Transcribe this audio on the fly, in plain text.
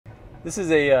This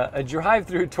is a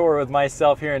drive-through tour with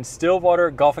myself here in Stillwater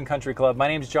Golf and Country Club. My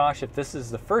name is Josh, if this is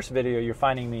the first video you're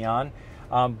finding me on.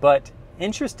 But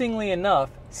interestingly enough,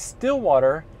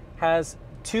 Stillwater has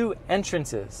two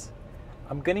entrances.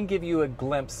 I'm going to give you a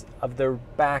glimpse of their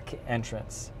back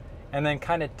entrance and then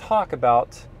kind of talk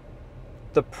about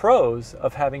the pros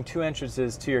of having two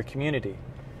entrances to your community.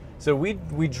 So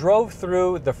we drove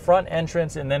through the front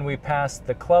entrance and then we passed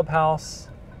the clubhouse,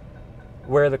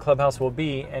 where the clubhouse will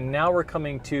be, and now we're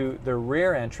coming to the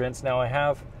rear entrance. Now I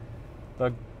have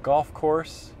the golf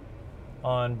course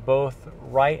on both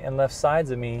right and left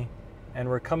sides of me, and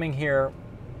we're coming here,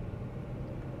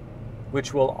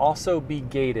 which will also be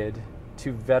gated,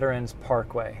 to Veterans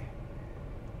Parkway.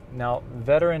 Now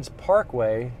Veterans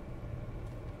Parkway,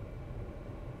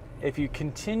 if you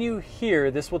continue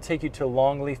here, this will take you to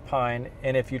LongLeaf Pine,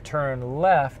 and if you turn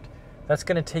left, that's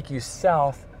going to take you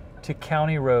south to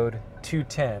County Road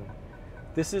 210.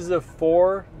 This is a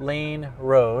 4-lane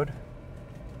road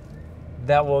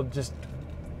that will just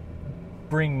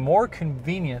bring more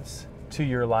convenience to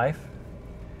your life.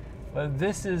 But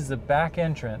this is the back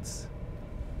entrance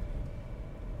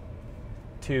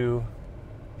to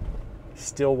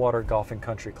Stillwater Golf and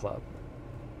Country Club.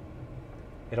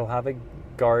 It'll have a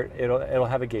guard, it'll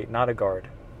have a gate, not a guard.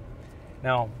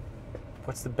 Now,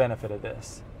 what's the benefit of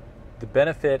this? The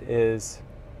benefit is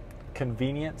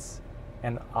convenience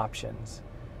and options.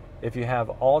 If you have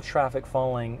all traffic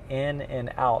falling in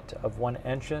and out of one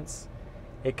entrance,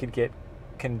 it could get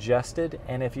congested,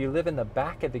 and if you live in the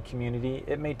back of the community,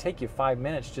 it may take you 5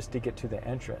 minutes just to get to the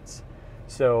entrance.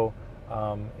 So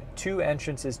two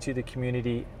entrances to the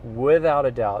community, without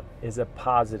a doubt, is a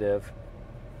positive.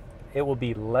 It will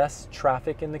be less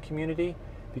traffic in the community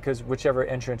because whichever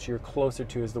entrance you're closer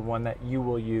to is the one that you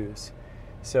will use.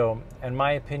 So in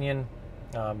my opinion,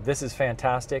 this is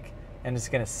fantastic, and it's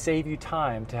going to save you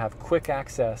time to have quick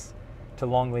access to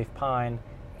LongLeaf Pine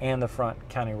and the front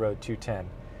County Road 210.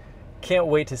 Can't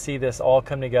wait to see this all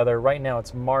come together. Right now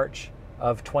it's March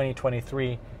of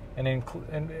 2023, and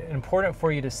important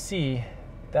for you to see,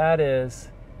 that is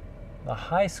the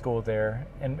high school there.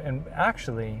 And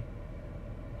actually,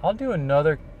 I'll do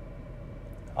another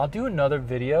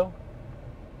video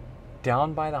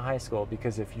down by the high school,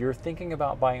 because if you're thinking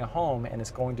about buying a home and it's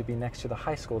going to be next to the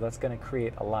high school, that's going to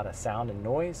create a lot of sound and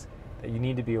noise that you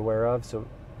need to be aware of. So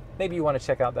maybe you want to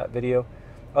check out that video.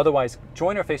 Otherwise,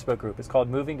 join our Facebook group. It's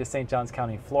called Moving to St. Johns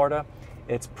County, Florida.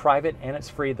 It's private and it's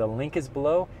free. The link is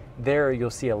below. There you'll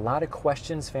see a lot of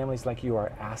questions families like you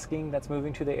are asking that's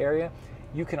moving to the area.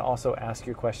 You can also ask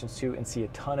your questions too and see a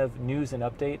ton of news and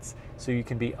updates so you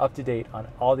can be up to date on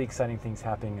all the exciting things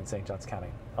happening in St. Johns County.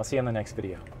 I'll see you on the next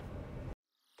video.